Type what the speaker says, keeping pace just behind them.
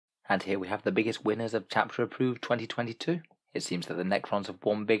And here we have the biggest winners of Chapter Approved 2022. It seems that the Necrons have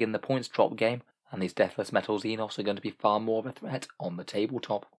won big in the points drop game, and these Deathless Metal Xenos are going to be far more of a threat on the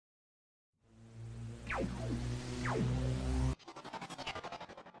tabletop.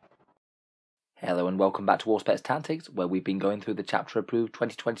 Hello and welcome back to Warspecs Tactics, where we've been going through the Chapter Approved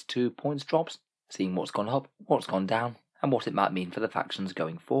 2022 points drops, seeing what's gone up, what's gone down, and what it might mean for the factions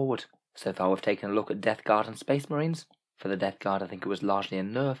going forward. So far we've taken a look at Death Guard and Space Marines. For the Death Guard I think it was largely a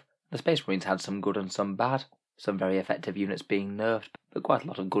nerf. The Space Marines had some good and some bad, some very effective units being nerfed, but quite a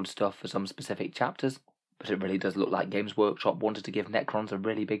lot of good stuff for some specific chapters. But it really does look like Games Workshop wanted to give Necrons a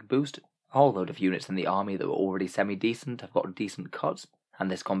really big boost. A whole load of units in the army that were already semi-decent have got decent cuts,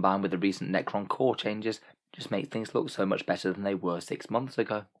 and this combined with the recent Necron core changes just makes things look so much better than they were 6 months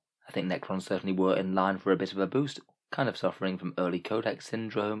ago. I think Necrons certainly were in line for a bit of a boost, kind of suffering from early codex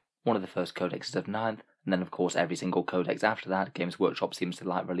syndrome, one of the first codexes of 9th, and then of course every single codex after that Games Workshop seems to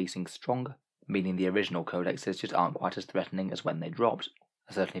like releasing stronger, meaning the original codexes just aren't quite as threatening as when they dropped.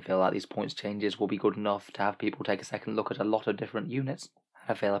 I certainly feel like these points changes will be good enough to have people take a second look at a lot of different units, and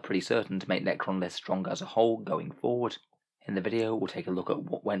I feel are pretty certain to make Necron lists stronger as a whole going forward. In the video we'll take a look at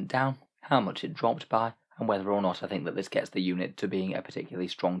what went down, how much it dropped by, and whether or not I think that this gets the unit to being a particularly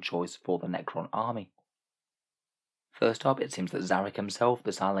strong choice for the Necron army. First up, it seems that Zarek himself,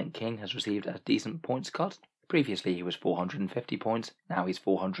 the Silent King, has received a decent points cut. Previously he was 450 points, now he's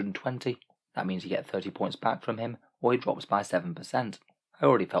 420. That means you get 30 points back from him, or he drops by 7%. I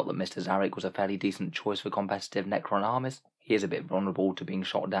already felt that Mr. Zarek was a fairly decent choice for competitive Necron armies. He is a bit vulnerable to being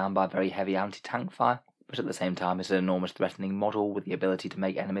shot down by very heavy anti-tank fire, but at the same time is an enormous threatening model with the ability to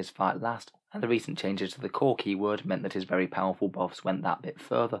make enemies fight last, and the recent changes to the core keyword meant that his very powerful buffs went that bit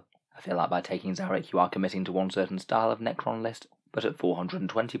further. I feel like by taking Zarek you are committing to one certain style of Necron list, but at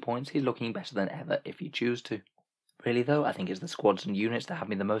 420 points he's looking better than ever if you choose to. Really though, I think it's the squads and units that have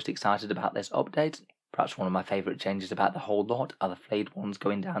me the most excited about this update. Perhaps one of my favourite changes about the whole lot are the flayed ones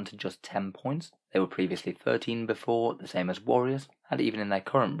going down to just 10 points. They were previously 13 before, the same as warriors, and even in their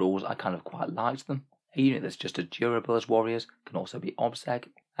current rules I kind of quite liked them. A unit that's just as durable as warriors can also be obsec,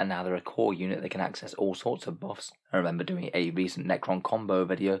 and now they're a core unit that can access all sorts of buffs. I remember doing a recent Necron combo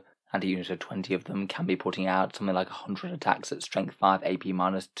video, and a unit of 20 of them can be putting out something like 100 attacks at strength 5 AP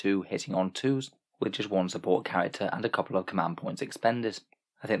 -2 hitting on 2s, with just one support character and a couple of command points expended.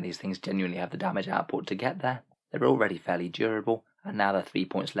 I think these things genuinely have the damage output to get there. They're already fairly durable, and now they're 3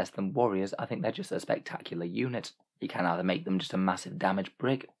 points less than warriors. I think they're just a spectacular unit. You can either make them just a massive damage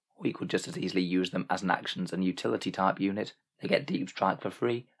brick, or you could just as easily use them as an actions and utility type unit. They get deep strike for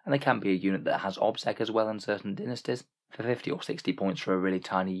free, and they can be a unit that has obsec as well in certain dynasties. For 50 or 60 points for a really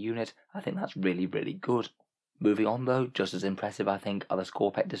tiny unit, I think that's really good. Moving on though, just as impressive I think are the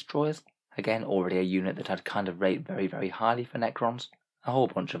Scorpec Destroyers. Again, already a unit that I'd kind of rate very highly for Necrons. A whole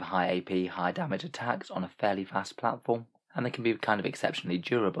bunch of high AP, high damage attacks on a fairly fast platform, and they can be kind of exceptionally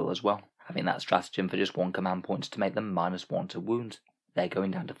durable as well, having that stratagem for just 1 command point to make them -1 to wounds. They're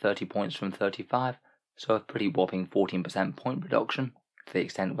going down to 30 points from 35, so a pretty whopping 14% point reduction, to the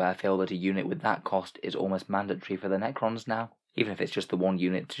extent where I feel that a unit with that cost is almost mandatory for the Necrons now, even if it's just the one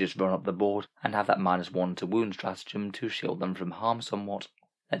unit to just run up the board and have that -1 to wound stratagem to shield them from harm somewhat.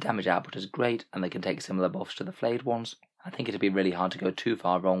 Their damage output is great, and they can take similar buffs to the flayed ones. I think it'd be really hard to go too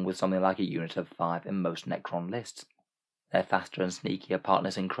far wrong with something like a unit of 5 in most Necron lists. Their faster and sneakier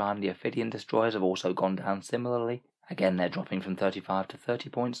partners in crime, the Ophidian Destroyers, have also gone down similarly. Again, they're dropping from 35 to 30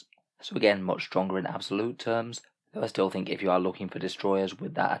 points, so again much stronger in absolute terms, though I still think if you are looking for destroyers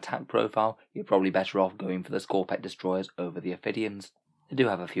with that attack profile, you're probably better off going for the Scorpec Destroyers over the Ophidians. They do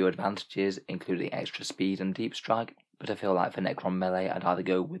have a few advantages, including extra speed and deep strike, but I feel like for Necron melee I'd either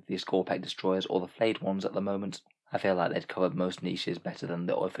go with the Scorpec Destroyers or the flayed ones at the moment. I feel like they'd covered most niches better than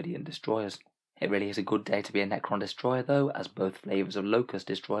the Ophidian Destroyers. It really is a good day to be a Necron Destroyer though, as both flavours of Locust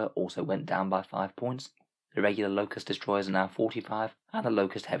Destroyer also went down by 5 points. The regular Locust Destroyers are now 45, and the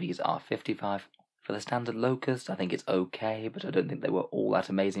Locust Heavies are 55. For the standard Locust, I think it's okay, but I don't think they were all that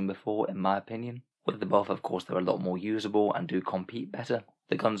amazing before, in my opinion. With the buff, of course, they're a lot more usable and do compete better.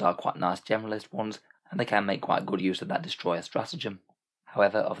 The guns are quite nice generalist ones, and they can make quite good use of that Destroyer stratagem.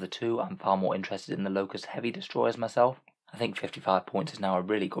 However, of the two, I'm far more interested in the Locust Heavy Destroyers myself. I think 55 points is now a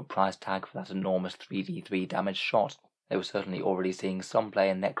really good price tag for that enormous 3d3 damage shot. They were certainly already seeing some play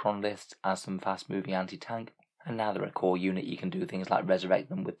in Necron lists as some fast-moving anti-tank, and now they're a core unit you can do things like resurrect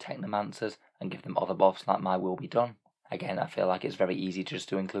them with Technomancers and give them other buffs like My Will Be Done. Again, I feel like it's very easy just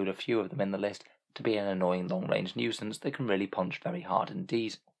to include a few of them in the list to be an annoying long-range nuisance that can really punch very hard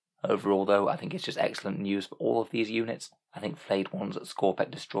indeed. Overall though, I think it's just excellent news for all of these units. I think flayed ones,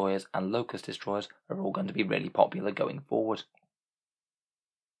 Scorpec Destroyers and Locust Destroyers are all going to be really popular going forward.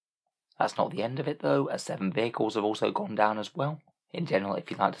 That's not the end of it though, as 7 vehicles have also gone down as well. In general, if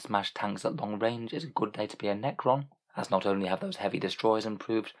you like to smash tanks at long range, it's a good day to be a Necron, as not only have those heavy destroyers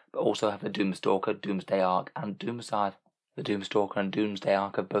improved, but also have the Doomstalker, Doomsday Ark and Doomscythe. The Doomstalker and Doomsday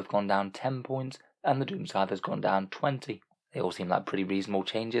Ark have both gone down 10 points, and the Doomscythe has gone down 20. They all seem like pretty reasonable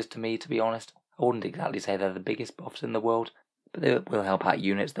changes to me, to be honest. I wouldn't exactly say they're the biggest buffs in the world, but they will help out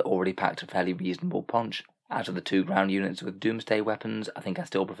units that already packed a fairly reasonable punch. Out of the 2 ground units with Doomsday weapons, I think I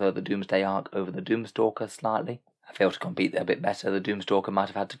still prefer the Doomsday Ark over the Doomstalker slightly. I feel to compete a bit better, the Doomstalker might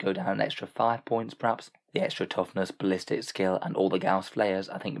have had to go down an extra 5 points perhaps. The extra toughness, ballistic skill and all the Gauss flares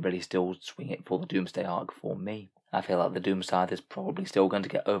I think really still swing it for the Doomsday Ark for me. I feel like the Doomscythe is probably still going to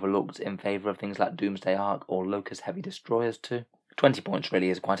get overlooked in favour of things like Doomsday Ark or Locust Heavy Destroyers too. 20 points really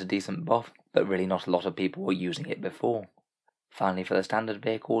is quite a decent buff, but really not a lot of people were using it before. Finally, for the standard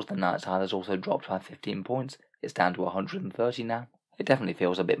vehicles, the Nightscythe has also dropped by 15 points. It's down to 130 now. It definitely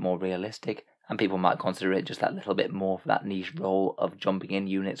feels a bit more realistic, and people might consider it just that little bit more for that niche role of jumping in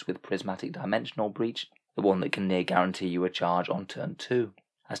units with Prismatic Dimensional Breach, the one that can near guarantee you a charge on turn 2.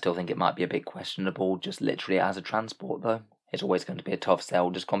 I still think it might be a bit questionable just literally as a transport though. It's always going to be a tough sell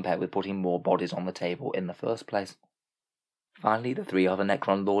just compared with putting more bodies on the table in the first place. Finally, the 3 other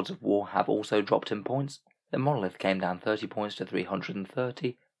Necron Lords of War have also dropped in points. The Monolith came down 30 points to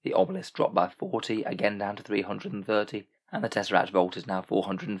 330, the Obelisk dropped by 40, again down to 330, and the Tesseract Vault is now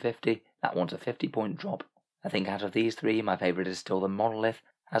 450, that one's a 50 point drop. I think out of these 3, my favourite is still the Monolith,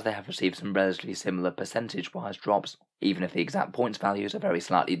 as they have received some relatively similar percentage-wise drops, even if the exact points values are very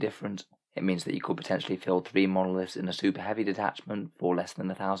slightly different. It means that you could potentially fill 3 Monoliths in a super heavy detachment for less than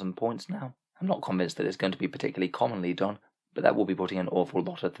 1,000 points now. I'm not convinced that it's going to be particularly commonly done, but that will be putting an awful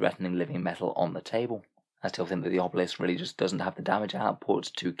lot of threatening living metal on the table. I still think that the Obelisk really just doesn't have the damage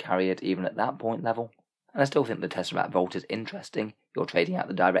output to carry it even at that point level. And I still think the Tesseract Vault is interesting. You're trading out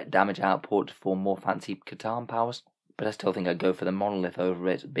the direct damage output for more fancy Catan powers, but I still think I'd go for the Monolith over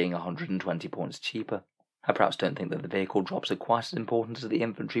it, being 120 points cheaper. I perhaps don't think that the vehicle drops are quite as important as the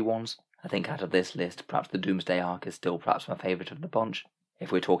infantry ones. I think out of this list, perhaps the Doomsday Ark is still perhaps my favourite of the bunch.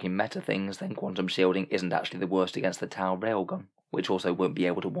 If we're talking meta things, then Quantum Shielding isn't actually the worst against the Tau Railgun, which also won't be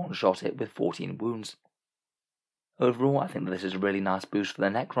able to one-shot it with 14 wounds. Overall, I think that this is a really nice boost for the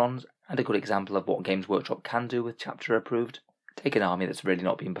Necrons, and a good example of what Games Workshop can do with Chapter Approved. Take an army that's really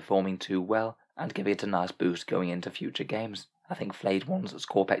not been performing too well, and give it a nice boost going into future games. I think Flayed ones,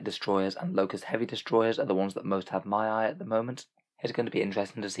 Scorpec Destroyers and Locust Heavy Destroyers are the ones that most have my eye at the moment. It's going to be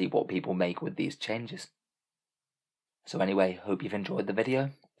interesting to see what people make with these changes. So anyway, hope you've enjoyed the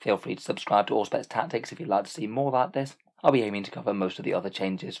video. Feel free to subscribe to Auspex Tactics if you'd like to see more like this. I'll be aiming to cover most of the other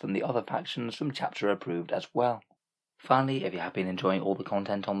changes from the other factions from Chapter Approved as well. Finally, if you have been enjoying all the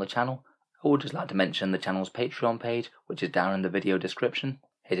content on the channel, I would just like to mention the channel's Patreon page, which is down in the video description.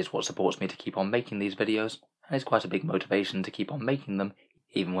 It is what supports me to keep on making these videos, and it's quite a big motivation to keep on making them,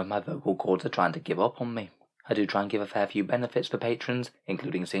 even when my vocal cords are trying to give up on me. I do try and give a fair few benefits for patrons,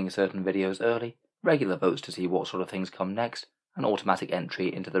 including seeing certain videos early, regular votes to see what sort of things come next, and automatic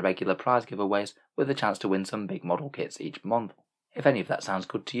entry into the regular prize giveaways with a chance to win some big model kits each month. If any of that sounds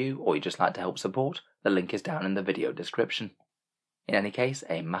good to you, or you'd just like to help support, the link is down in the video description. In any case,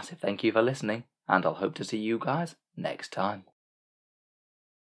 a massive thank you for listening, and I'll hope to see you guys next time.